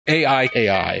AI.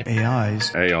 AIs.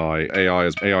 AI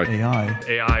is AI.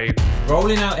 AI.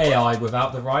 Rolling out AI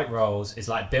without the right roles is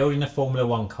like building a Formula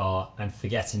One car and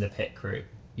forgetting the pit crew.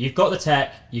 You've got the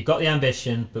tech, you've got the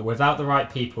ambition, but without the right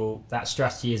people, that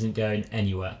strategy isn't going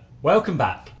anywhere. Welcome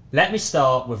back. Let me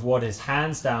start with what is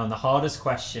hands down the hardest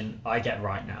question I get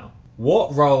right now.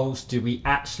 What roles do we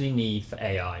actually need for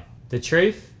AI? The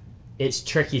truth? It's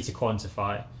tricky to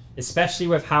quantify, especially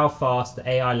with how fast the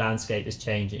AI landscape is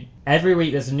changing. Every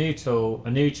week there's a new tool,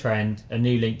 a new trend, a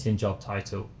new LinkedIn job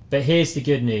title. But here's the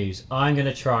good news. I'm going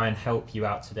to try and help you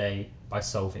out today by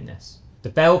solving this. The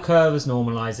bell curve is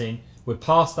normalising, we're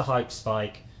past the hype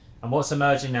spike, and what's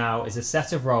emerging now is a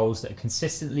set of roles that are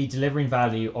consistently delivering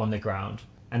value on the ground.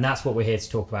 And that's what we're here to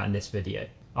talk about in this video.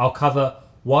 I'll cover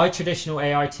why traditional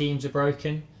AI teams are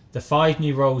broken, the 5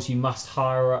 new roles you must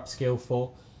hire or upskill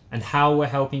for, and how we're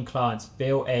helping clients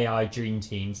build AI dream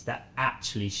teams that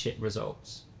actually ship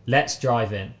results. Let's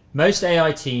dive in. Most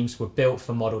AI teams were built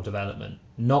for model development,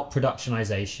 not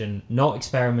productionization, not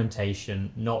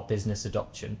experimentation, not business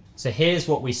adoption. So here's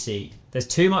what we see. There's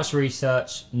too much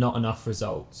research, not enough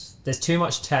results. There's too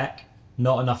much tech,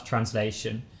 not enough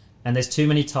translation. And there's too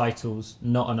many titles,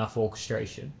 not enough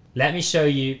orchestration. Let me show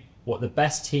you what the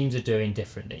best teams are doing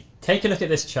differently. Take a look at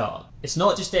this chart. It's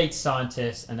not just data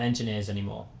scientists and engineers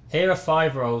anymore. Here are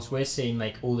 5 roles we're seeing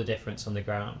make all the difference on the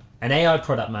ground. An AI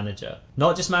product manager,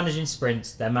 not just managing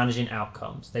sprints, they're managing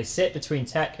outcomes. They sit between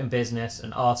tech and business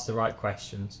and ask the right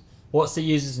questions. What's the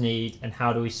user's need and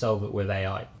how do we solve it with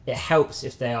AI? It helps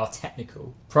if they are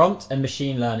technical. Prompt and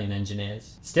machine learning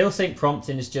engineers. Still think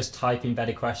prompting is just typing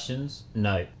better questions?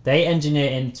 No. They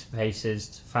engineer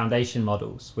interfaces to foundation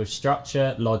models with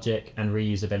structure, logic and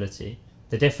reusability.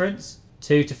 The difference?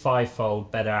 2 to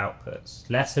 5-fold better outputs,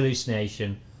 less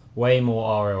hallucination, way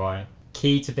more ROI.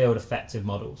 Key to build effective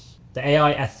models. The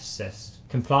AI ethicist.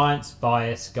 Compliance,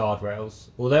 bias, guardrails.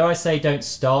 Although I say don't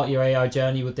start your AI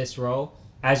journey with this role,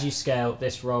 as you scale,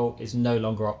 this role is no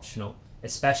longer optional,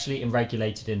 especially in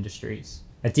regulated industries.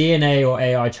 A DNA or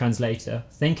AI translator.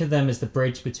 Think of them as the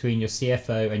bridge between your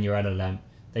CFO and your LLM.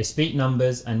 They speak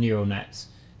numbers and neural nets,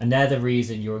 and they're the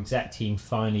reason your exec team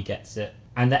finally gets it.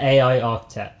 And the AI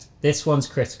architect. This one's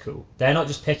critical. They're not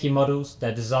just picking models,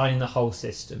 they're designing the whole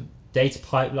system. Data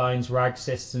pipelines, RAG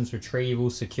systems, retrieval,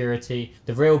 security,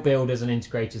 the real builders and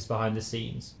integrators behind the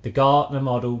scenes. The Gartner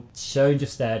model shown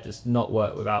just there does not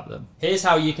work without them. Here's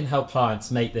how you can help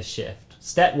clients make this shift.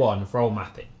 Step 1, role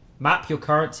mapping. Map your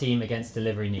current team against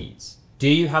delivery needs. Do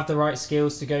you have the right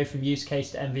skills to go from use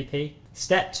case to MVP?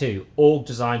 Step 2, org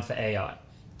design for AI.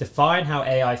 Define how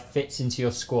AI fits into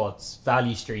your squads,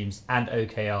 value streams, and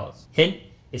OKRs. Hint,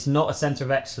 it's not a center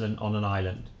of excellence on an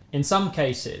island. In some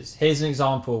cases, here's an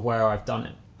example of where I've done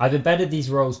it. I've embedded these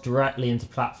roles directly into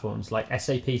platforms like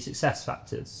SAP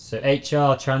SuccessFactors, so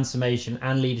HR, transformation,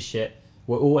 and leadership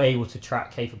were all able to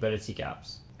track capability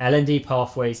gaps, L&D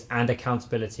pathways, and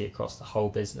accountability across the whole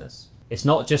business. It's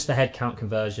not just a headcount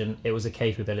conversion, it was a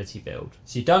capability build.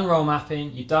 So you've done role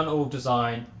mapping, you've done org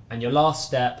design, and your last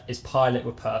step is pilot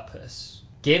with purpose.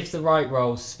 Give the right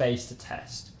roles space to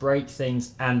test, break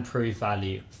things, and prove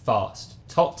value fast.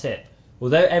 Top tip,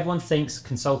 although everyone thinks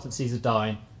consultancies are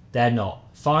dying, they're not.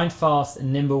 Find fast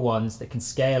and nimble ones that can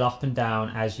scale up and down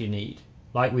as you need,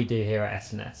 like we do here at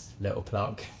S&S, little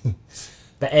plug.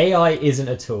 But AI isn't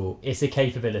a tool, it's a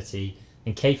capability,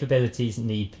 and capabilities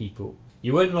need people.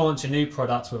 You wouldn't launch a new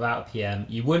product without a PM,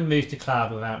 you wouldn't move to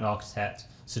cloud without an architect,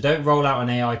 so don't roll out an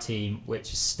AI team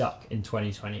which is stuck in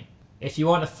 2020. If you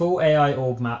want a full AI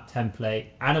org map template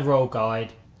and a role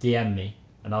guide, DM me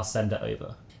and I'll send it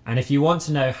over. And if you want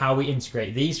to know how we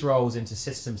integrate these roles into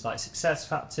systems like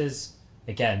SuccessFactors,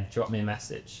 again, drop me a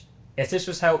message. If this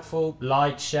was helpful,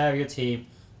 like, share your team,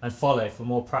 and follow for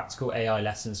more practical AI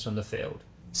lessons from the field.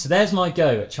 So there's my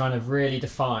go at trying to really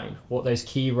define what those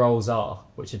key roles are,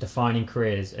 which are defining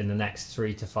careers in the next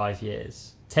 3 to 5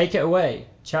 years. Take it away,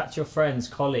 chat to your friends,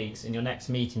 colleagues in your next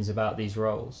meetings about these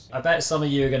roles. I bet some of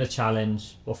you are going to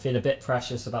challenge or feel a bit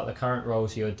precious about the current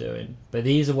roles you're doing, but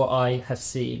these are what I have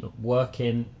seen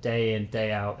working day in,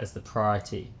 day out as the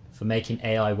priority for making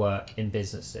AI work in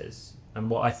businesses, and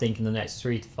what I think in the next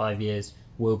 3 to 5 years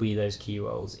will be those key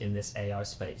roles in this AI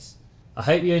space. I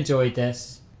hope you enjoyed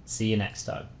this. See you next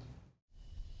time.